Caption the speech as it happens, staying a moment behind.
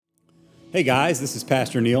Hey guys, this is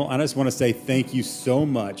Pastor Neil. I just want to say thank you so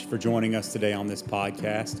much for joining us today on this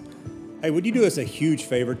podcast. Hey, would you do us a huge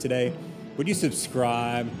favor today? Would you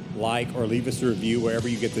subscribe, like, or leave us a review wherever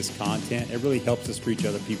you get this content? It really helps us reach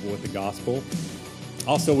other people with the gospel.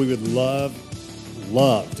 Also, we would love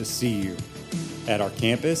to see you at our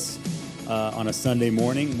campus on a Sunday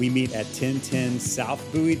morning. We meet at 1010 South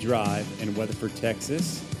Bowie Drive in Weatherford,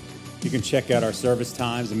 Texas. You can check out our service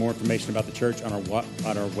times and more information about the church on our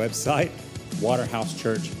website,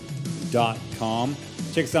 waterhousechurch.com.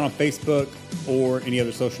 Check us out on Facebook or any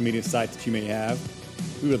other social media sites that you may have.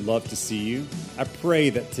 We would love to see you. I pray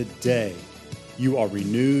that today you are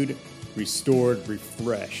renewed, restored,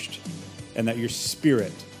 refreshed, and that your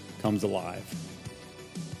spirit comes alive.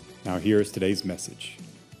 Now here is today's message.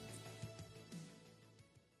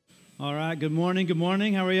 All right, good morning.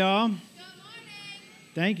 How are y'all?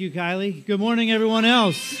 Thank you, Kylie. Good morning, everyone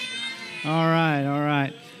else. All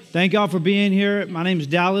right. Thank y'all for being here. My name is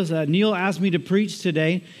Dallas. Neil asked me to preach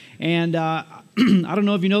today, and I don't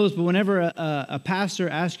know if you know this, but whenever a pastor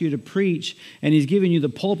asks you to preach and he's giving you the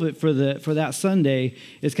pulpit for that Sunday,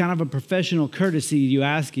 it's kind of a professional courtesy. You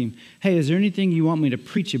ask him, "Hey, is there anything you want me to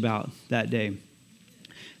preach about that day?"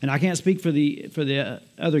 And I can't speak for the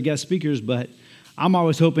other guest speakers, but I'm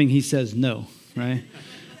always hoping he says no, right?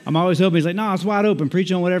 I'm always hoping he's like, "No, it's wide open.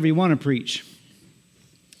 Preach on whatever you want to preach."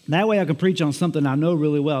 That way I can preach on something I know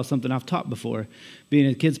really well, something I've taught before. Being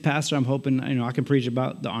a kids pastor, I'm hoping I can preach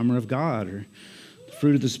about the armor of God or the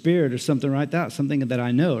fruit of the Spirit or something like that, something that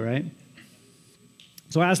I know, right?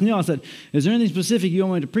 So I asked Neil, I said, "Is there anything specific you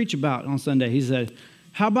want me to preach about on Sunday?" He said,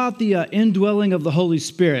 "How about the indwelling of the Holy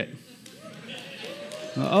Spirit?"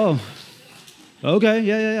 Oh, okay,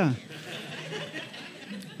 yeah.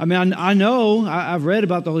 I mean, I know, I've read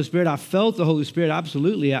about the Holy Spirit. I felt the Holy Spirit,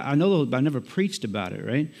 absolutely. I know, but I never preached about it,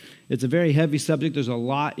 right? It's a very heavy subject. There's a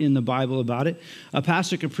lot in the Bible about it. A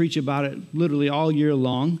pastor can preach about it literally all year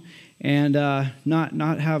long and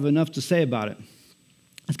not have enough to say about it.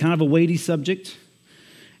 It's kind of a weighty subject.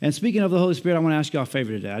 And speaking of the Holy Spirit, I want to ask you all a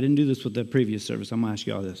favor today. I didn't do this with the previous service. I'm going to ask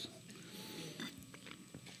you all this.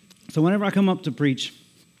 So whenever I come up to preach,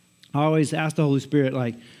 I always ask the Holy Spirit,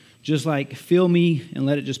 just fill me and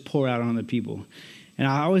let it just pour out on the people. And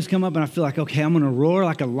I always come up and I feel like, okay, I'm going to roar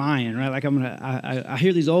like a lion, right? Like I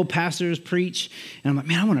hear these old pastors preach, and I'm like,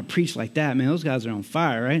 man, I want to preach like that, man. Those guys are on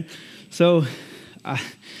fire, right? So I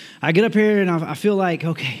get up here and I feel like,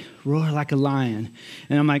 okay, roar like a lion.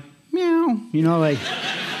 And I'm like, meow,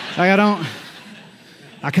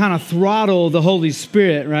 I kind of throttle the Holy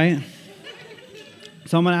Spirit, right?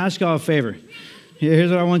 So I'm going to ask y'all a favor.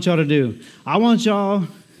 Here's what I want y'all to do. I want y'all,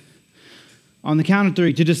 on the count of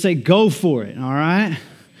three, to just say, "Go for it," all right?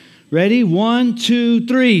 Ready? 1, 2,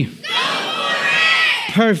 3. Go for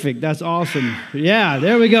it! Perfect. That's awesome. Yeah,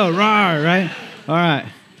 there we go. Rawr, right? All right.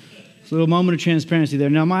 It's a little moment of transparency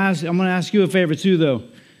there. Now, I'm going to ask you a favor, too, though.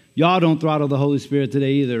 Y'all don't throttle the Holy Spirit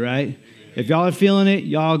today either, right? If y'all are feeling it,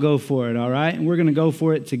 y'all go for it, all right? And we're going to go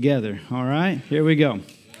for it together, all right? Here we go.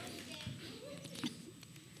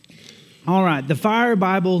 All right. The Fire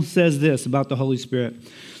Bible says this about the Holy Spirit.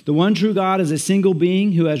 The one true God is a single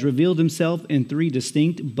being who has revealed himself in three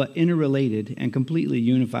distinct but interrelated and completely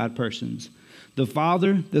unified persons: the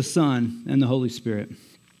Father, the Son, and the Holy Spirit.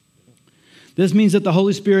 This means that the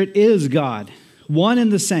Holy Spirit is God, one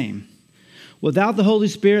and the same. Without the Holy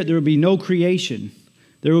Spirit, there would be no creation.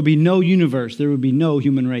 There would be no universe. There would be no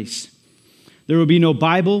human race. There would be no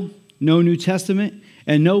Bible, no New Testament,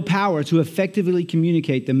 and no power to effectively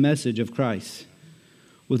communicate the message of Christ.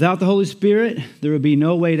 Without the Holy Spirit, there would be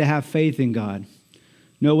no way to have faith in God,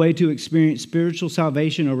 no way to experience spiritual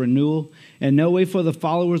salvation or renewal, and no way for the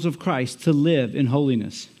followers of Christ to live in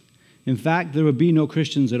holiness. In fact, there would be no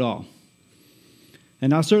Christians at all.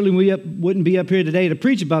 And I certainly wouldn't be up here today to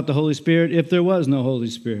preach about the Holy Spirit if there was no Holy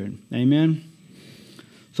Spirit. Amen?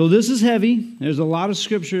 So this is heavy. There's a lot of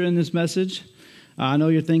scripture in this message. I know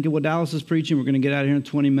you're thinking, well, Dallas is preaching. We're going to get out of here in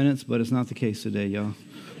 20 minutes, but it's not the case today, y'all.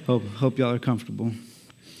 Hope y'all are comfortable.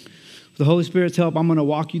 With the Holy Spirit's help, I'm going to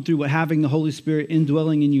walk you through what having the Holy Spirit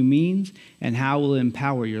indwelling in you means and how it will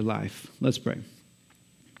empower your life. Let's pray.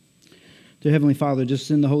 Dear Heavenly Father, just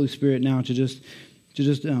send the Holy Spirit now to just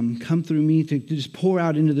come through me, to just pour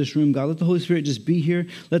out into this room, God. Let the Holy Spirit just be here.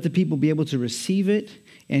 Let the people be able to receive it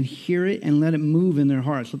and hear it and let it move in their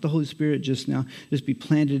hearts. Let the Holy Spirit just be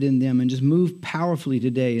planted in them and just move powerfully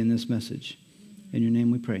today in this message. In your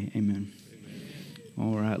name we pray. Amen.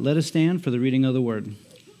 All right, let us stand for the reading of the word.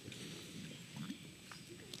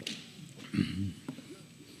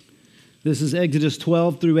 This is Exodus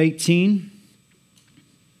 12 through 18.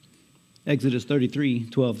 Exodus 33,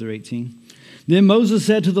 12 through 18. Then Moses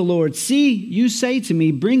said to the Lord, "See, you say to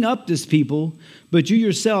me, 'Bring up this people,' but you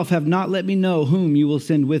yourself have not let me know whom you will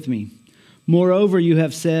send with me. Moreover, you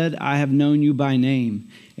have said, 'I have known you by name,'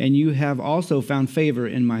 and you have also found favor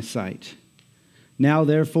in my sight. Now,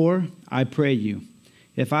 therefore, I pray you,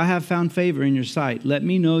 if I have found favor in your sight, let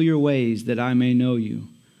me know your ways that I may know you,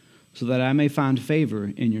 so that I may find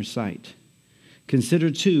favor in your sight.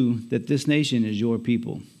 Consider, too, that this nation is your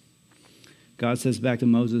people." God says back to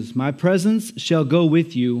Moses, "My presence shall go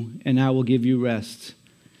with you, and I will give you rest."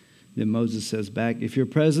 Then Moses says back, "If your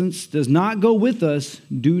presence does not go with us,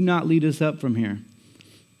 do not lead us up from here.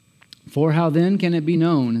 For how then can it be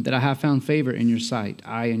known that I have found favor in your sight,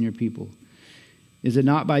 I and your people? Is it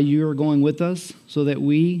not by your going with us, so that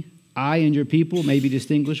we, I and your people, may be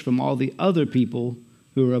distinguished from all the other people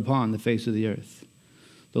who are upon the face of the earth?"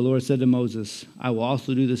 The Lord said to Moses, "I will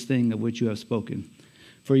also do this thing of which you have spoken.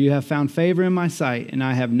 For you have found favor in my sight, and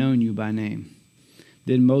I have known you by name."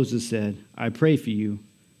 Then Moses said, "I pray for you,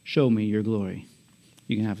 show me your glory."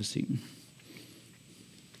 You can have a seat.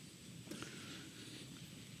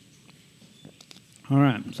 All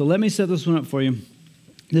right, so let me set this one up for you.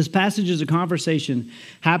 This passage is a conversation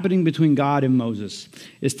happening between God and Moses.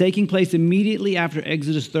 It's taking place immediately after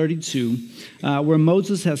Exodus 32, where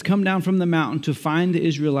Moses has come down from the mountain to find the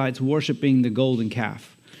Israelites worshiping the golden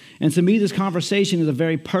calf. And to me, this conversation is a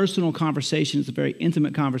very personal conversation. It's a very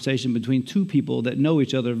intimate conversation between two people that know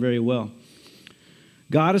each other very well.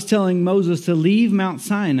 God is telling Moses to leave Mount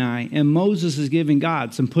Sinai, and Moses is giving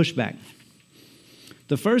God some pushback.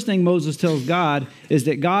 The first thing Moses tells God is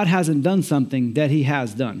that God hasn't done something that he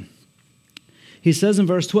has done. He says in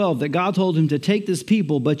verse 12 that God told him to take this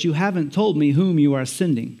people, but you haven't told me whom you are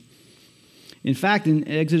sending. In fact, in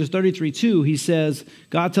Exodus 33:2, he says,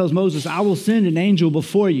 God tells Moses, "I will send an angel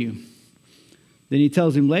before you." Then he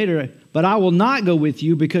tells him later, "But I will not go with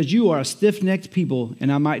you because you are a stiff-necked people,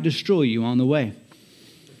 and I might destroy you on the way."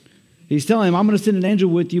 He's telling him, "I'm going to send an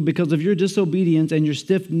angel with you because of your disobedience and your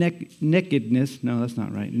stiff-neckedness." No, that's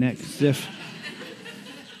not right.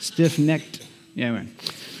 Stiff-necked. Yeah, right.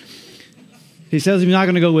 He says he's not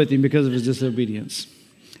going to go with him because of his disobedience.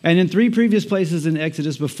 And in 3 previous places in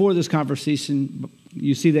Exodus before this conversation,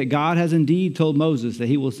 you see that God has indeed told Moses that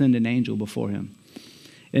he will send an angel before him.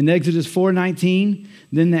 In Exodus 4:19,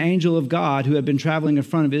 then the angel of God, who had been traveling in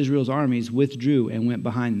front of Israel's armies, withdrew and went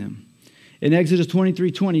behind them. In Exodus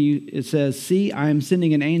 23:20, it says, "See, I am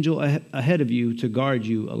sending an angel ahead of you to guard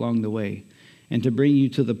you along the way and to bring you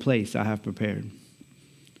to the place I have prepared."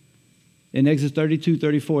 In Exodus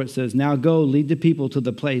 32:34, it says, "Now go, lead the people to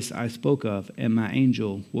the place I spoke of, and my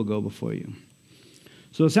angel will go before you."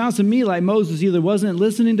 So it sounds to me like Moses either wasn't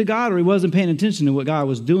listening to God or he wasn't paying attention to what God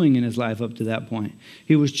was doing in his life up to that point.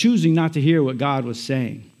 He was choosing not to hear what God was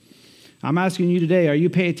saying. I'm asking you today, are you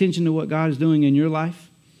paying attention to what God is doing in your life?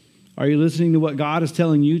 Are you listening to what God is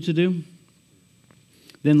telling you to do?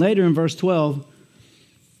 Then later in verse 12,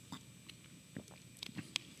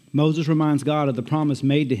 Moses reminds God of the promise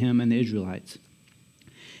made to him and the Israelites.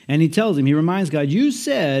 And he reminds God, "You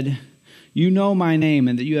said, you know my name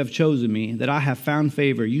and that you have chosen me, that I have found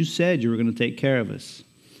favor. You said you were going to take care of us."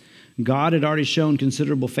 God had already shown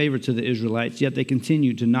considerable favor to the Israelites, yet they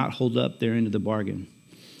continued to not hold up their end of the bargain.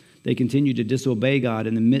 They continued to disobey God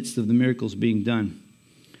in the midst of the miracles being done.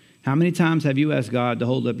 How many times have you asked God to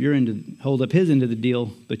hold up his end of the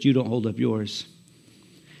deal, but you don't hold up yours?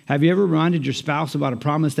 Have you ever reminded your spouse about a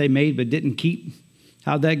promise they made but didn't keep?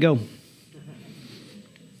 How'd that go?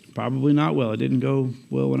 Probably not well. It didn't go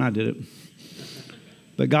well when I did it.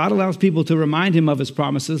 But God allows people to remind him of his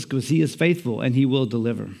promises because he is faithful and he will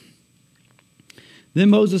deliver. Then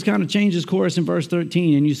Moses kind of changes course in verse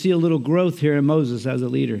 13, and you see a little growth here in Moses as a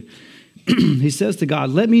leader. He says to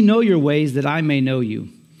God, "Let me know your ways that I may know you."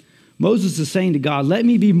 Moses is saying to God, "Let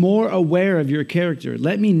me be more aware of your character.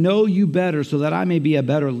 Let me know you better so that I may be a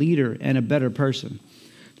better leader and a better person."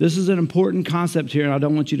 This is an important concept here, and I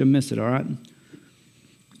don't want you to miss it, all right?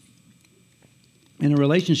 In a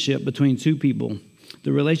relationship between two people,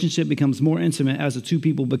 the relationship becomes more intimate as the two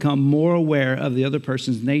people become more aware of the other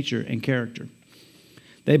person's nature and character.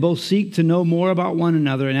 They both seek to know more about one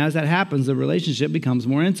another, and as that happens, the relationship becomes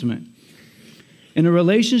more intimate. In a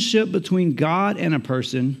relationship between God and a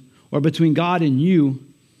person, or between God and you,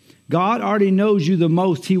 God already knows you the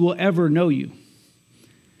most he will ever know you.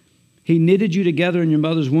 He knitted you together in your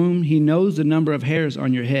mother's womb. He knows the number of hairs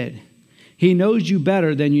on your head. He knows you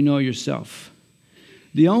better than you know yourself.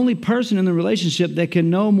 The only person in the relationship that can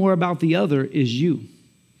know more about the other is you.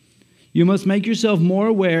 You must make yourself more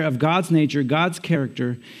aware of God's nature, God's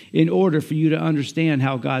character, in order for you to understand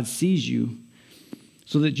how God sees you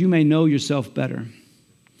so that you may know yourself better.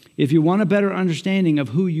 If you want a better understanding of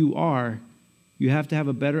who you are, you have to have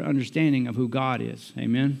a better understanding of who God is.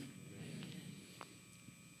 Amen?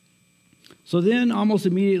 So then, almost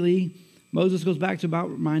immediately, Moses goes back to about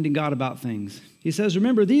reminding God about things. He says,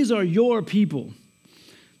 remember, these are your people.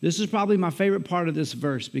 This is probably my favorite part of this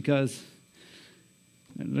verse because,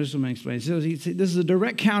 let me explain. So this is a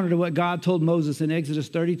direct counter to what God told Moses in Exodus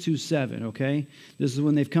 32:7, okay? This is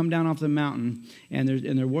when they've come down off the mountain and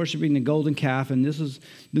they're worshiping the golden calf. And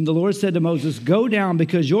then the Lord said to Moses, go down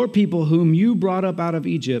because your people whom you brought up out of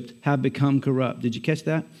Egypt have become corrupt. Did you catch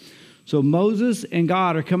that? So Moses and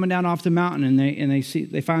God are coming down off the mountain and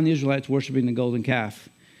they find the Israelites worshiping the golden calf.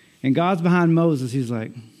 And God's behind Moses. He's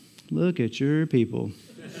like, look at your people.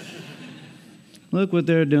 Look what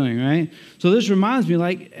they're doing, right? So this reminds me,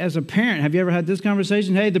 like, as a parent, have you ever had this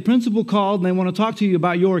conversation? Hey, the principal called and they want to talk to you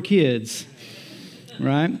about your kids,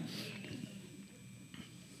 right?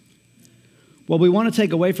 What we want to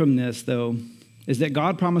take away from this, though, is that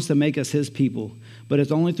God promised to make us his people, but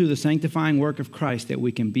it's only through the sanctifying work of Christ that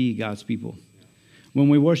we can be God's people. When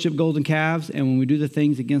we worship golden calves and when we do the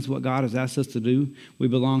things against what God has asked us to do, we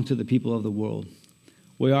belong to the people of the world.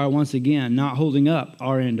 We are, once again, not holding up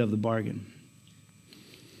our end of the bargain.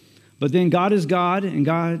 But then God is God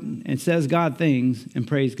and says God things and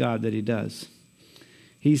praise God that he does.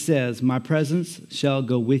 He says, my presence shall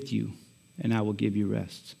go with you and I will give you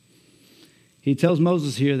rest. He tells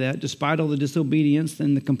Moses here that despite all the disobedience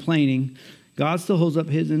and the complaining, God still holds up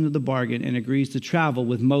his end of the bargain and agrees to travel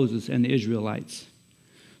with Moses and the Israelites.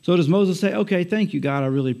 So does Moses say, okay, thank you, God, I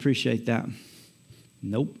really appreciate that?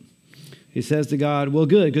 Nope. He says to God, well,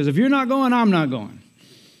 good, because if you're not going, I'm not going.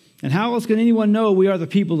 And how else can anyone know we are the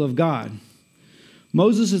people of God?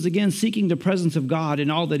 Moses is again seeking the presence of God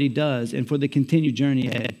in all that he does and for the continued journey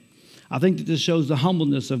ahead. I think that this shows the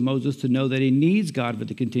humbleness of Moses to know that he needs God for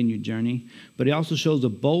the continued journey, but he also shows the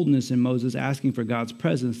boldness in Moses asking for God's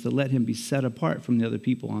presence to let him be set apart from the other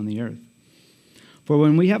people on the earth. For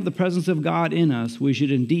when we have the presence of God in us, we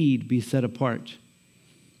should indeed be set apart.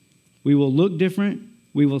 We will look different,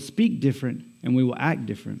 we will speak different, and we will act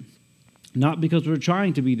different. Not because we're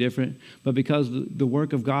trying to be different, but because the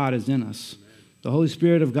work of God is in us. The Holy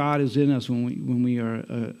Spirit of God is in us when we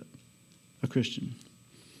are a Christian.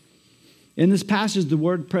 In this passage, the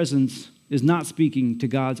word presence is not speaking to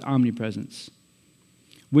God's omnipresence.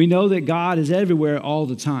 We know that God is everywhere all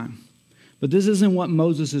the time, but this isn't what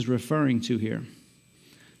Moses is referring to here.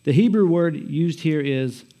 The Hebrew word used here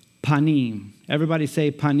is panim. Everybody say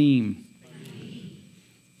panim.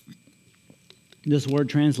 This word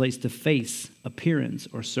translates to face, appearance,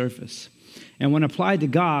 or surface. And when applied to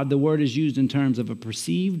God, the word is used in terms of a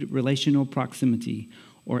perceived relational proximity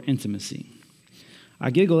or intimacy. I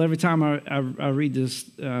giggle every time I read this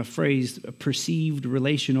phrase, perceived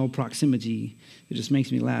relational proximity. It just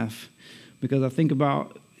makes me laugh because I think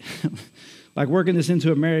about like working this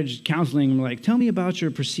into a marriage counseling. I'm like, tell me about your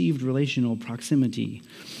perceived relational proximity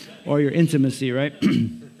or your intimacy, right?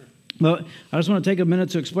 But I just want to take a minute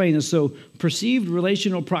to explain this. So perceived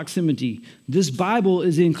relational proximity. This Bible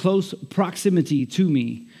is in close proximity to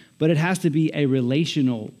me, but it has to be a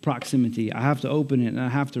relational proximity. I have to open it and I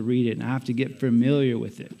have to read it and I have to get familiar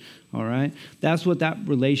with it, all right? That's what that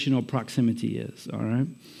relational proximity is, all right?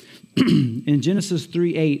 In Genesis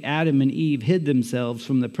 3:8, Adam and Eve hid themselves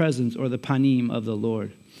from the presence or the panim of the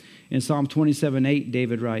Lord. In Psalm 27:8,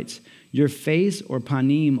 David writes, your face or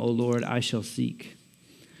panim, O Lord, I shall seek.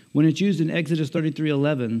 When it's used in Exodus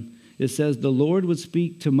 33:11, it says the Lord would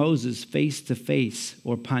speak to Moses face to face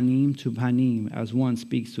or panim to panim as one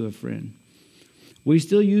speaks to a friend. We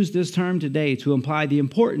still use this term today to imply the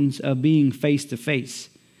importance of being face to face.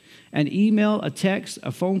 An email, a text,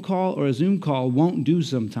 a phone call, or a Zoom call won't do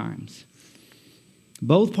sometimes.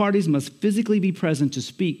 Both parties must physically be present to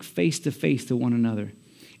speak face to one another.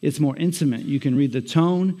 It's more intimate. You can read the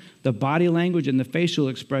tone, the body language, and the facial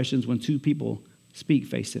expressions when two people speak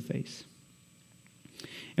face to face.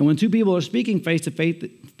 And when two people are speaking face to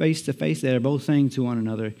face, they are both saying to one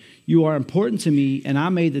another, you are important to me, and I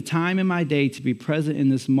made the time in my day to be present in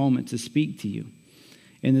this moment to speak to you.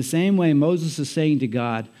 In the same way, Moses is saying to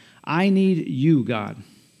God, I need you, God.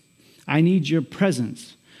 I need your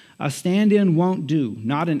presence. A stand-in won't do.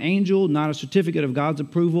 Not an angel, not a certificate of God's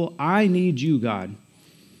approval. I need you, God.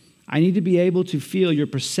 I need to be able to feel your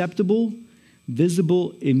perceptible,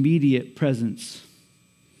 visible, immediate presence.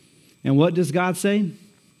 And what does God say?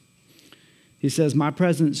 He says, my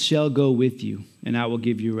presence shall go with you, and I will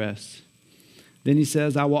give you rest. Then he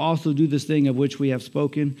says, I will also do this thing of which we have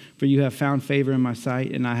spoken, for you have found favor in my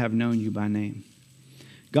sight, and I have known you by name.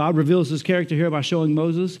 God reveals his character here by showing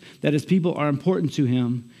Moses that his people are important to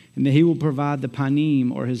him and that he will provide the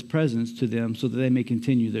panim, or his presence, to them so that they may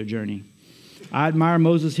continue their journey. I admire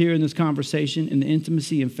Moses here in this conversation, in the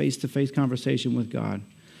intimacy and face-to-face conversation with God.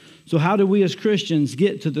 So how do we as Christians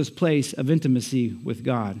get to this place of intimacy with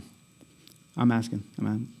God? I'm asking.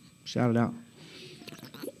 Shout it out.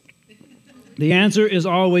 The answer is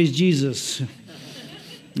always Jesus.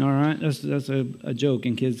 All right? That's a joke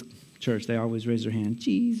in kids' church. They always raise their hand.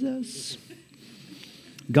 Jesus.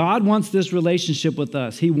 God wants this relationship with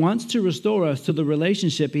us. He wants to restore us to the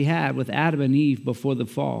relationship he had with Adam and Eve before the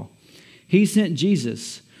fall. He sent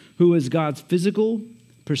Jesus, who is God's physical,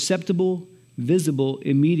 perceptible, visible,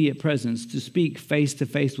 immediate presence, to speak face to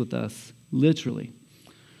face with us, literally,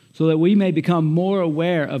 so that we may become more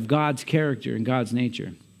aware of God's character and God's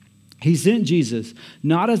nature. He sent Jesus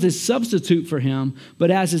not as a substitute for him, but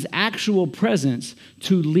as his actual presence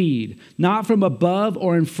to lead, not from above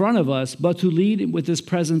or in front of us, but to lead with his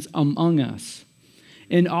presence among us.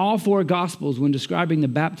 In all four Gospels, when describing the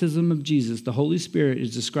baptism of Jesus, the Holy Spirit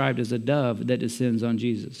is described as a dove that descends on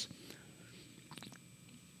Jesus.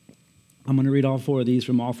 I'm going to read all four of these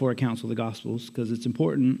from all four accounts of the Gospels because it's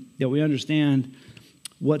important that we understand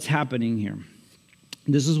what's happening here.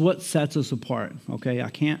 This is what sets us apart, okay? I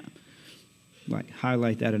can't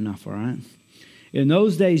highlight that enough, all right? In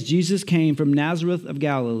those days, Jesus came from Nazareth of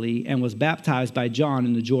Galilee and was baptized by John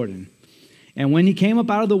in the Jordan. And when he came up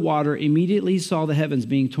out of the water, immediately he saw the heavens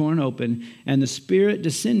being torn open and the Spirit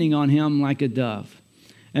descending on him like a dove.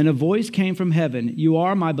 And a voice came from heaven, "You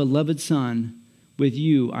are my beloved Son. With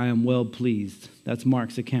you I am well pleased." That's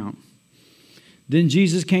Mark's account. Then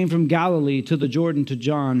Jesus came from Galilee to the Jordan to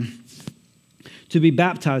John to be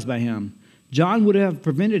baptized by him. John would have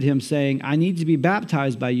prevented him, saying, "I need to be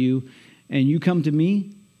baptized by you, and you come to me?"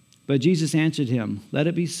 But Jesus answered him, "Let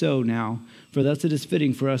it be so now, for thus it is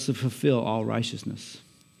fitting for us to fulfill all righteousness."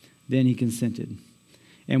 Then he consented.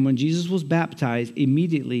 And when Jesus was baptized,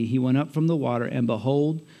 immediately he went up from the water, and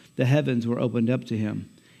behold, the heavens were opened up to him.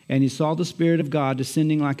 And he saw the Spirit of God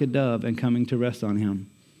descending like a dove and coming to rest on him.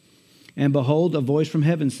 And behold, a voice from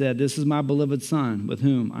heaven said, "This is my beloved Son, with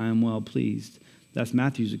whom I am well pleased." That's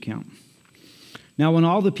Matthew's account. Now, when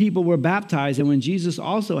all the people were baptized, and when Jesus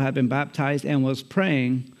also had been baptized and was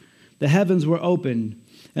praying, the heavens were opened,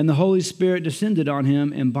 and the Holy Spirit descended on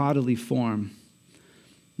him in bodily form,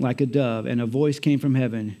 like a dove, and a voice came from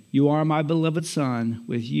heaven, "You are my beloved Son,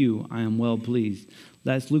 with you I am well pleased."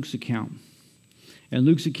 That's Luke's account. In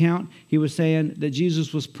Luke's account, he was saying that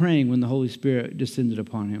Jesus was praying when the Holy Spirit descended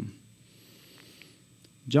upon him.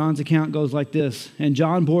 John's account goes like this, "And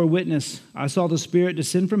John bore witness, I saw the Spirit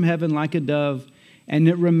descend from heaven like a dove, and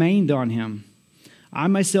it remained on him. I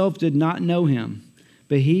myself did not know him,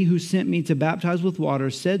 but he who sent me to baptize with water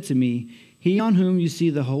said to me, 'He on whom you see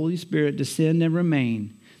the Holy Spirit descend and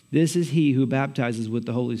remain, this is he who baptizes with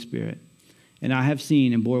the Holy Spirit. And I have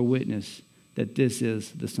seen and bore witness that this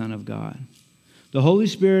is the Son of God.'" The Holy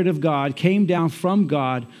Spirit of God came down from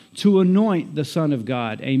God to anoint the Son of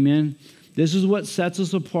God. Amen. This is what sets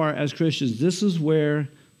us apart as Christians. This is where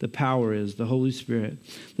the power is, the Holy Spirit.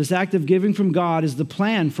 This act of giving from God is the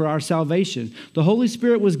plan for our salvation. The Holy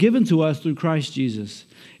Spirit was given to us through Christ Jesus.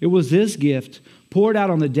 It was this gift poured out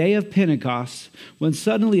on the day of Pentecost when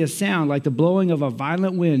suddenly a sound like the blowing of a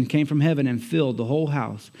violent wind came from heaven and filled the whole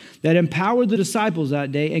house, that empowered the disciples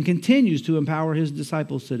that day and continues to empower his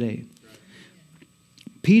disciples today.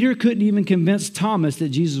 Peter couldn't even convince Thomas that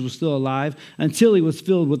Jesus was still alive until he was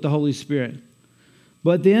filled with the Holy Spirit.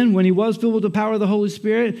 But then, when he was filled with the power of the Holy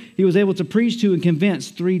Spirit, he was able to preach to and convince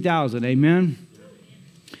 3,000. Amen?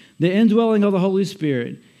 The indwelling of the Holy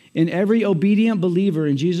Spirit in every obedient believer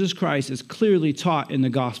in Jesus Christ is clearly taught in the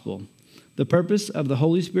gospel. The purpose of the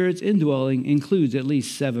Holy Spirit's indwelling includes at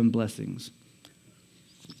least 7 blessings.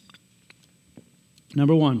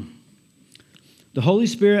 Number 1, the Holy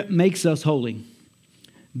Spirit makes us holy.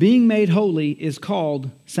 Being made holy is called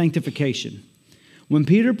sanctification. When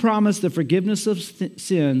Peter promised the forgiveness of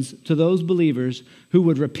sins to those believers who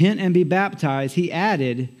would repent and be baptized, he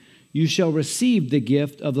added, "You shall receive the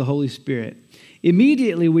gift of the Holy Spirit."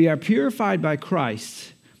 Immediately we are purified by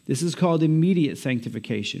Christ. This is called immediate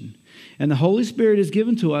sanctification. And the Holy Spirit is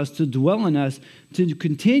given to us to dwell in us, to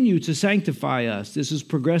continue to sanctify us. This is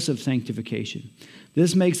progressive sanctification.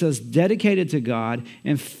 This makes us dedicated to God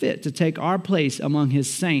and fit to take our place among his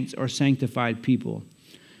saints or sanctified people.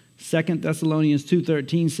 2 Thessalonians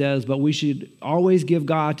 2:13 says, "But we should always give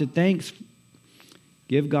God thanks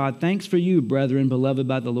for you, brethren, beloved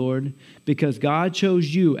by the Lord, because God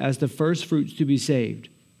chose you as the first fruits to be saved,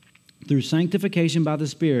 through sanctification by the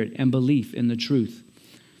Spirit and belief in the truth."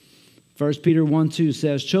 1 Peter 1:2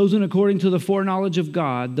 says, chosen according to the foreknowledge of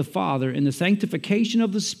God, the Father, in the sanctification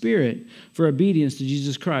of the Spirit for obedience to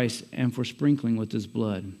Jesus Christ and for sprinkling with his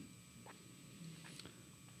blood.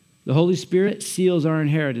 The Holy Spirit seals our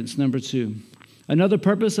inheritance, number 2. Another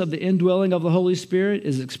purpose of the indwelling of the Holy Spirit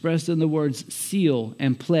is expressed in the words seal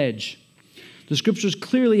and pledge. The Scriptures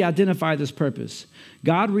clearly identify this purpose.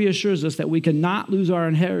 God reassures us that we cannot lose our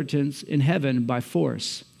inheritance in heaven by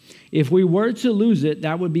force. If we were to lose it,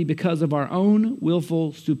 that would be because of our own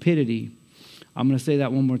willful stupidity. I'm going to say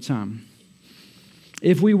that one more time.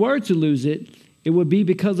 If we were to lose it, it would be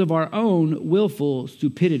because of our own willful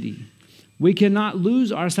stupidity. We cannot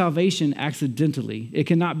lose our salvation accidentally. It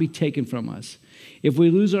cannot be taken from us. If we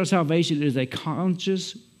lose our salvation, it is a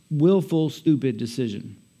conscious, willful, stupid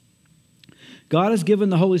decision. God has given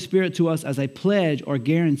the Holy Spirit to us as a pledge or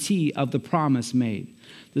guarantee of the promise made.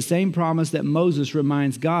 The same promise that Moses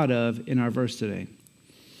reminds God of in our verse today.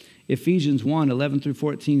 Ephesians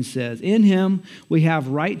 1:11-14 says, in him we have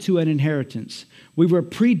right to an inheritance. We were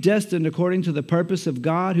predestined according to the purpose of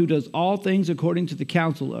God who does all things according to the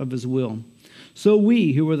counsel of his will. So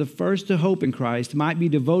we, who were the first to hope in Christ, might be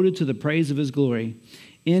devoted to the praise of his glory.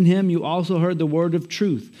 In him you also heard the word of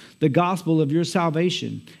truth, the gospel of your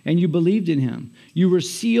salvation, and you believed in him. You were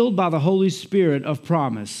sealed by the Holy Spirit of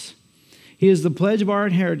promise. He is the pledge of our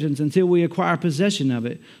inheritance until we acquire possession of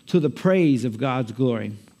it to the praise of God's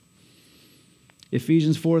glory.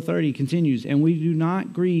 Ephesians 4:30 continues, and do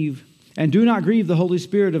not grieve the Holy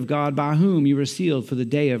Spirit of God, by whom you were sealed for the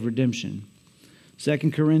day of redemption.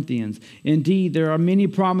 2 Corinthians, indeed, there are many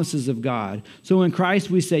promises of God. So in Christ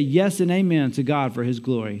we say yes and amen to God for his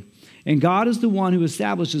glory. And God is the one who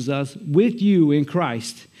establishes us with you in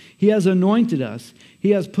Christ. He has anointed us.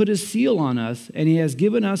 He has put his seal on us, and he has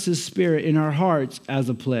given us his Spirit in our hearts as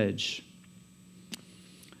a pledge.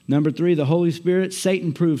 Number 3, the Holy Spirit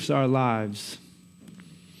Satan-proofs our lives.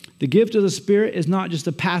 The gift of the Spirit is not just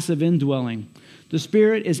a passive indwelling. The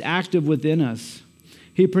Spirit is active within us.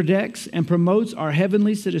 He protects and promotes our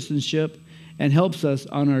heavenly citizenship and helps us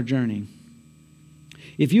on our journey.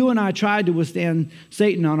 If you and I tried to withstand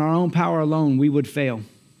Satan on our own power alone, we would fail.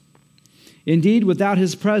 Indeed, without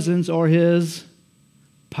his presence or his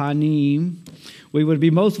panim, we would be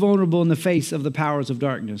most vulnerable in the face of the powers of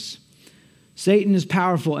darkness. Satan is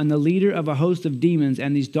powerful and the leader of a host of demons,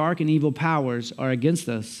 and these dark and evil powers are against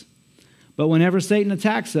us. But whenever Satan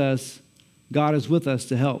attacks us, God is with us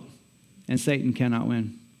to help, and Satan cannot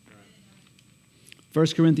win.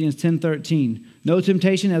 1 Corinthians 10:13, no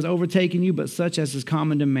temptation has overtaken you but such as is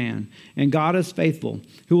common to man. And God is faithful,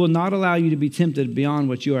 who will not allow you to be tempted beyond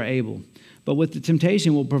what you are able. But with the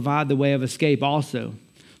temptation will provide the way of escape also,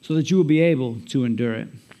 so that you will be able to endure it.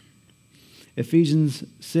 Ephesians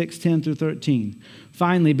 6:10-13.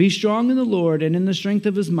 Finally, be strong in the Lord and in the strength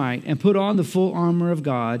of his might, and put on the full armor of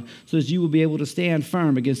God, so that you will be able to stand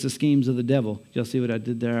firm against the schemes of the devil. Y'all see what I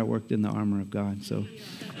did there? I worked in the armor of God, so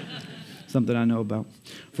something I know about.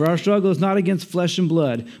 For our struggle is not against flesh and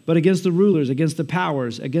blood, but against the rulers, against the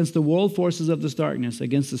powers, against the world forces of this darkness,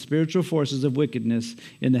 against the spiritual forces of wickedness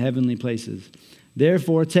in the heavenly places.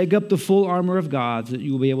 Therefore, take up the full armor of God, so that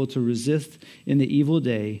you will be able to resist in the evil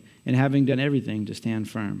day, and having done everything, to stand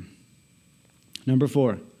firm. Number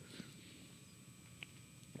 4,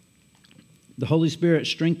 the Holy Spirit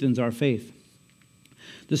strengthens our faith.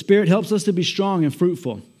 The Spirit helps us to be strong and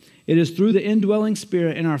fruitful. It is through the indwelling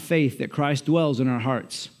Spirit in our faith that Christ dwells in our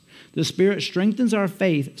hearts. The Spirit strengthens our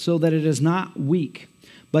faith so that it is not weak,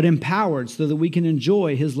 but empowered so that we can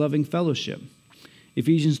enjoy his loving fellowship.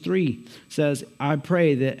 Ephesians 3 says, I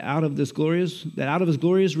pray that out of his glorious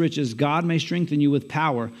riches, God may strengthen you with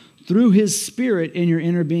power through his Spirit in your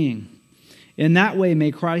inner being. In that way,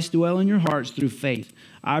 may Christ dwell in your hearts through faith.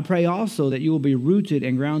 I pray also that you will be rooted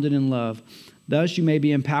and grounded in love. Thus you may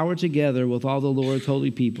be empowered together with all the Lord's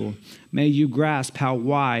holy people. May you grasp how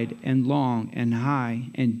wide and long and high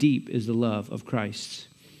and deep is the love of Christ.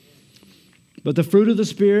 But the fruit of the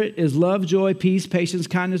Spirit is love, joy, peace, patience,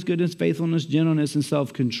 kindness, goodness, faithfulness, gentleness, and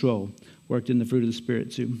self-control. Worked in the fruit of the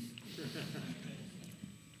Spirit too.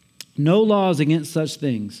 No laws against such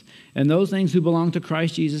things. And those things who belong to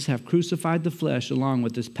Christ Jesus have crucified the flesh along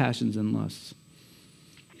with its passions and lusts.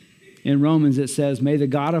 In Romans it says, may the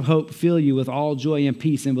God of hope fill you with all joy and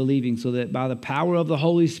peace in believing, so that by the power of the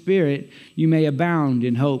Holy Spirit you may abound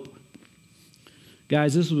in hope.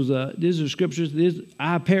 Guys, these are scriptures.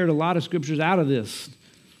 I paired a lot of scriptures out of this.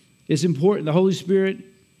 It's important. The Holy Spirit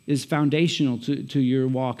is foundational to your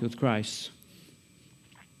walk with Christ.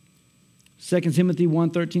 2 Timothy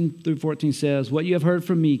 1:13-14 says, "What you have heard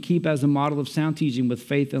from me, keep as a model of sound teaching with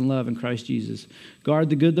faith and love in Christ Jesus. Guard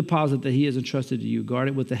the good deposit that he has entrusted to you. Guard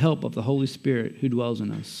it with the help of the Holy Spirit who dwells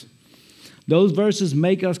in us." Those verses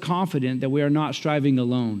make us confident that we are not striving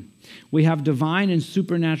alone. We have divine and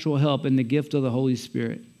supernatural help in the gift of the Holy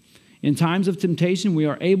Spirit. In times of temptation, we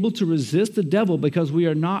are able to resist the devil because we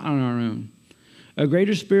are not on our own. A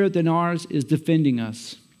greater spirit than ours is defending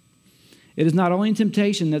us. It is not only in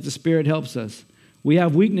temptation that the Spirit helps us. We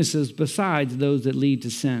have weaknesses besides those that lead to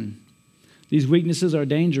sin. These weaknesses are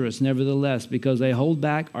dangerous, nevertheless, because they hold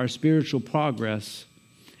back our spiritual progress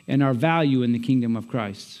and our value in the kingdom of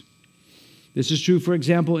Christ. This is true, for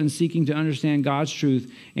example, in seeking to understand God's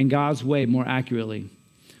truth and God's way more accurately,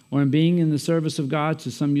 or in being in the service of God to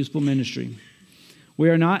some useful ministry. We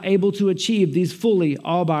are not able to achieve these fully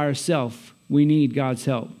all by ourselves. We need God's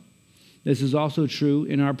help. This is also true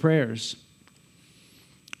in our prayers.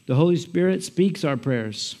 The Holy Spirit speaks our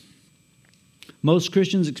prayers. Most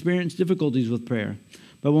Christians experience difficulties with prayer,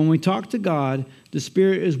 but when we talk to God, the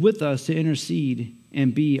Spirit is with us to intercede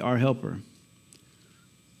and be our helper.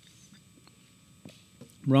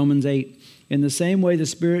 Romans 8, in the same way the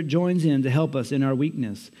Spirit joins in to help us in our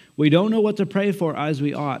weakness. We don't know what to pray for as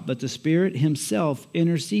we ought, but the Spirit himself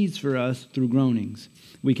intercedes for us through groanings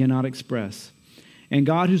we cannot express. And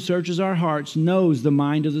God, who searches our hearts, knows the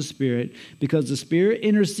mind of the Spirit, because the Spirit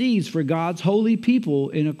intercedes for God's holy people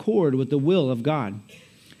in accord with the will of God.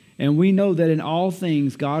 And we know that in all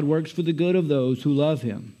things God works for the good of those who love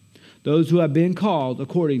him, those who have been called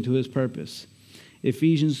according to his purpose.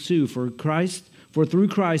 Ephesians 2, for through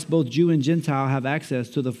Christ both Jew and Gentile have access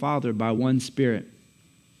to the Father by one Spirit.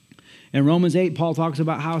 In Romans 8, Paul talks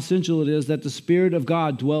about how essential it is that the Spirit of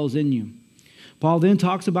God dwells in you. Paul then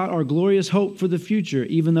talks about our glorious hope for the future,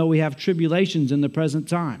 even though we have tribulations in the present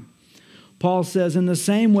time. Paul says, in the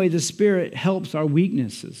same way the Spirit helps our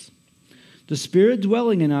weaknesses. The Spirit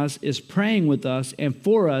dwelling in us is praying with us and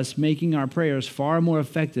for us, making our prayers far more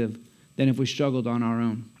effective than if we struggled on our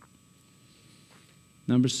own.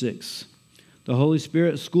 Number 6, the Holy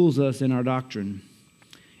Spirit schools us in our doctrine.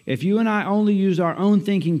 If you and I only use our own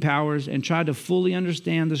thinking powers and try to fully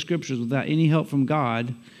understand the Scriptures without any help from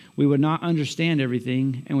God, we would not understand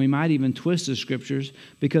everything, and we might even twist the Scriptures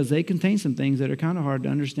because they contain some things that are kind of hard to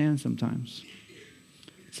understand sometimes.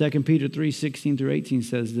 2 Peter 3:16-18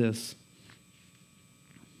 says this.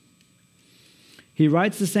 He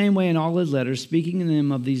writes the same way in all his letters, speaking in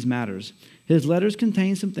them of these matters. His letters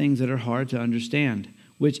contain some things that are hard to understand,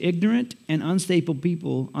 which ignorant and unstable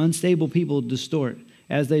people distort,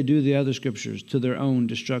 as they do the other Scriptures, to their own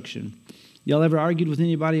destruction. Y'all ever argued with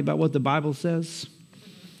anybody about what the Bible says?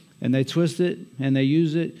 And they twist it, and they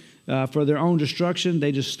use it for their own destruction.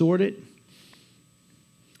 They distort it.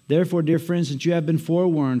 Therefore, dear friends, since you have been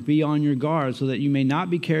forewarned, be on your guard, so that you may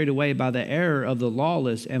not be carried away by the error of the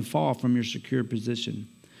lawless and fall from your secure position.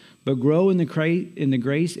 But grow in the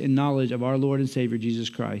grace and knowledge of our Lord and Savior,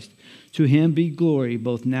 Jesus Christ. To him be glory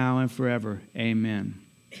both now and forever. Amen.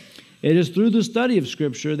 It is through the study of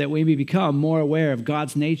Scripture that we may become more aware of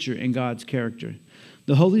God's nature and God's character.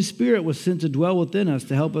 The Holy Spirit was sent to dwell within us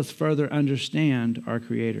to help us further understand our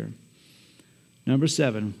Creator. Number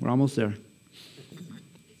 7, we're almost there.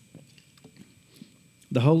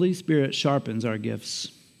 The Holy Spirit sharpens our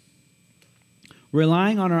gifts.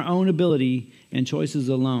 Relying on our own ability and choices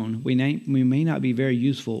alone, we may not be very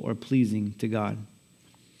useful or pleasing to God.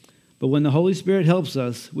 But when the Holy Spirit helps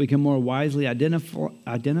us, we can more wisely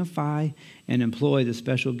identify and employ the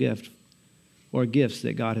special gift or gifts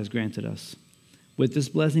that God has granted us. With this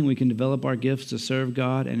blessing, we can develop our gifts to serve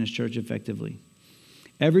God and his church effectively.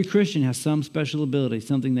 Every Christian has some special ability,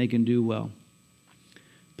 something they can do well.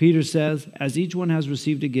 Peter says, as each one has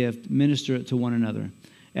received a gift, minister it to one another,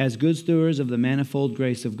 as good stewards of the manifold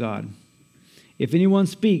grace of God. If anyone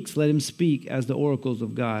speaks, let him speak as the oracles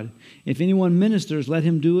of God. If anyone ministers, let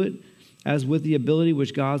him do it as with the ability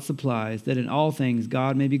which God supplies, that in all things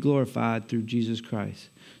God may be glorified through Jesus Christ,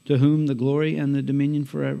 to whom the glory and the dominion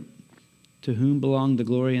forever, to whom belong the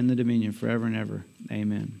glory and the dominion forever and ever.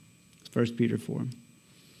 Amen. 1 Peter 4.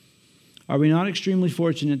 Are we not extremely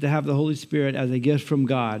fortunate to have the Holy Spirit as a gift from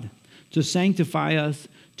God, to sanctify us,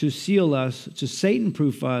 to seal us, to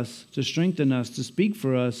Satan-proof us, to strengthen us, to speak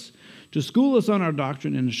for us, to school us on our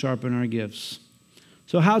doctrine, and to sharpen our gifts?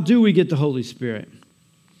 So how do we get the Holy Spirit?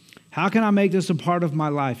 How can I make this a part of my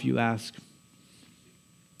life, you ask?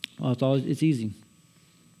 Well, it's easy.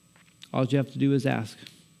 All you have to do is ask.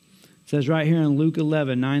 It says right here in Luke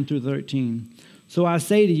 11, 9-13. So I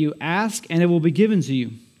say to you, ask and it will be given to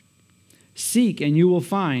you. Seek and you will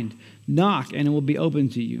find. Knock and it will be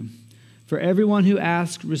opened to you. For everyone who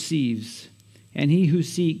asks receives, and he who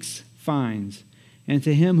seeks finds, and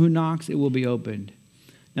to him who knocks it will be opened.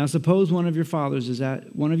 Now suppose one of you fathers is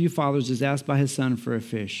asked by his son for a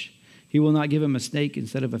fish. He will not give him a snake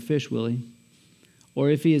instead of a fish, will he? Or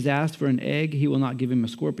if he is asked for an egg, he will not give him a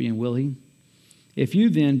scorpion, will he? If you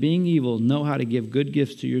then, being evil, know how to give good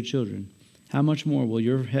gifts to your children, how much more will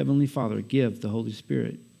your heavenly Father give the Holy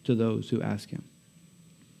Spirit to those who ask him?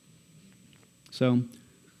 So,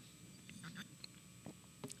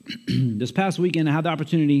 this past weekend, I had the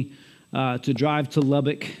opportunity to drive to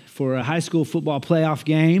Lubbock for a high school football playoff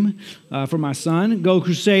game for my son. Go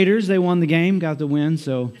Crusaders. They won the game, got the win,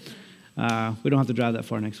 so we don't have to drive that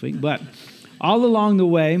far next week. But all along the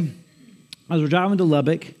way, as we're driving to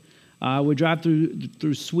Lubbock, we drive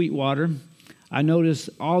through Sweetwater. I noticed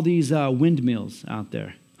all these windmills out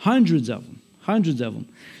there, hundreds of them.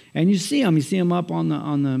 And you see them up on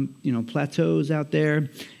the plateaus out there.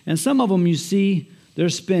 And some of them you see, they're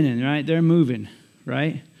spinning, right? They're moving,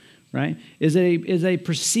 right? Is a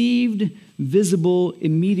perceived, visible,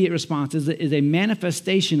 immediate response, is a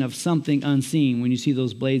manifestation of something unseen when you see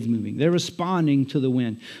those blades moving. They're responding to the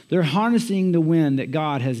wind. They're harnessing the wind that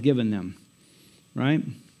God has given them, right?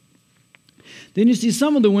 Then you see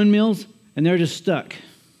some of the windmills, and they're just stuck.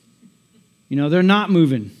 They're not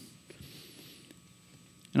moving.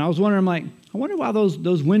 And I was wondering, I wonder why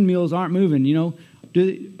those windmills aren't moving.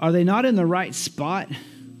 Are they not in the right spot?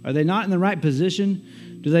 Are they not in the right position?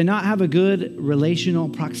 Do they not have a good relational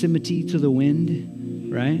proximity to the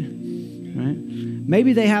wind? Right?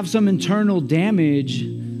 Maybe they have some internal damage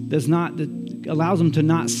that allows them to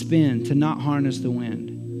not spin, to not harness the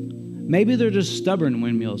wind. Maybe they're just stubborn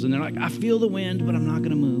windmills, and they're like, I feel the wind, but I'm not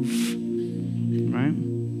going to move. Right?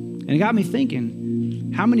 And it got me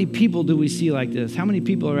thinking, how many people do we see like this? How many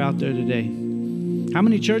people are out there today? How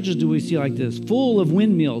many churches do we see like this? Full of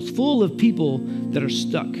windmills, full of people that are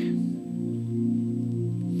stuck.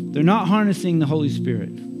 They're not harnessing the Holy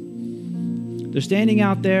Spirit. They're standing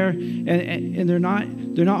out there, and they're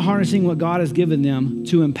not harnessing what God has given them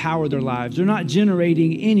to empower their lives. They're not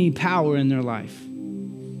generating any power in their life.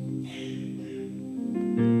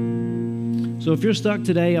 So if you're stuck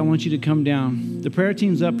today, I want you to come down. The prayer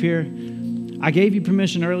team's up here. I gave you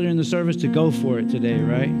permission earlier in the service to go for it today,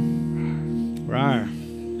 right? Right.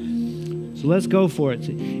 So let's go for it.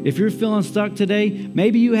 If you're feeling stuck today,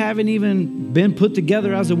 maybe you haven't even been put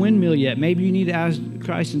together as a windmill yet. Maybe you need to ask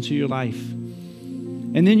Christ into your life.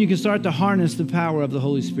 And then you can start to harness the power of the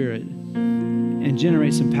Holy Spirit and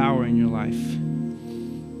generate some power in your life.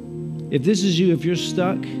 If this is you, if you're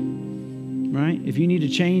stuck, right? If you need to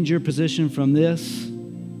change your position from this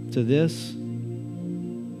to this,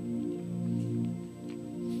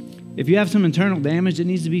 if you have some internal damage that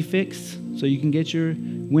needs to be fixed so you can get your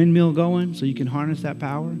windmill going, so you can harness that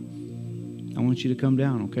power, I want you to come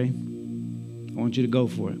down, okay? I want you to go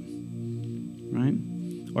for it, right?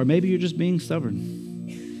 Or maybe you're just being stubborn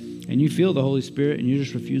and you feel the Holy Spirit and you're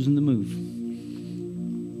just refusing to move.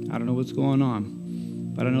 I don't know what's going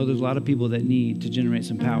on, but I know there's a lot of people that need to generate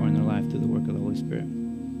some power in their life through the work of the Holy Spirit.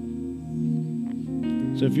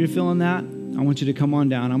 So if you're feeling that, I want you to come on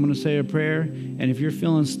down. I'm going to say a prayer, and if you're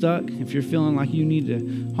feeling stuck, if you're feeling like you need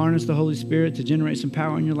to harness the Holy Spirit to generate some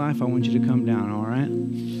power in your life, I want you to come down, all right?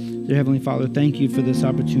 Dear Heavenly Father, thank you for this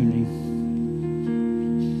opportunity.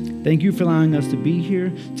 Thank you for allowing us to be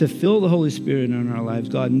here, to fill the Holy Spirit in our lives,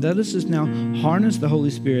 God. And let us just now harness the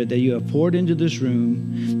Holy Spirit that you have poured into this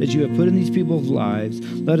room, that you have put in these people's lives.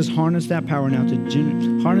 Let us harness that power now,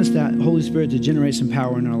 to harness that Holy Spirit to generate some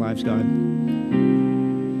power in our lives, God.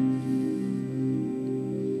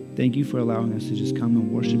 Thank you for allowing us to just come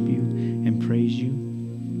and worship you and praise you.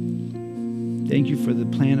 Thank you for the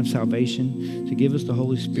plan of salvation, to give us the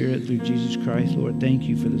Holy Spirit through Jesus Christ, Lord. Thank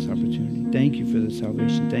you for this opportunity. Thank you for the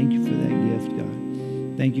salvation. Thank you for that gift,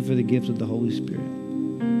 God. Thank you for the gift of the Holy Spirit.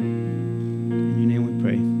 In your name we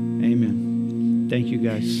pray. Amen. Thank you,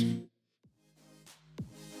 guys.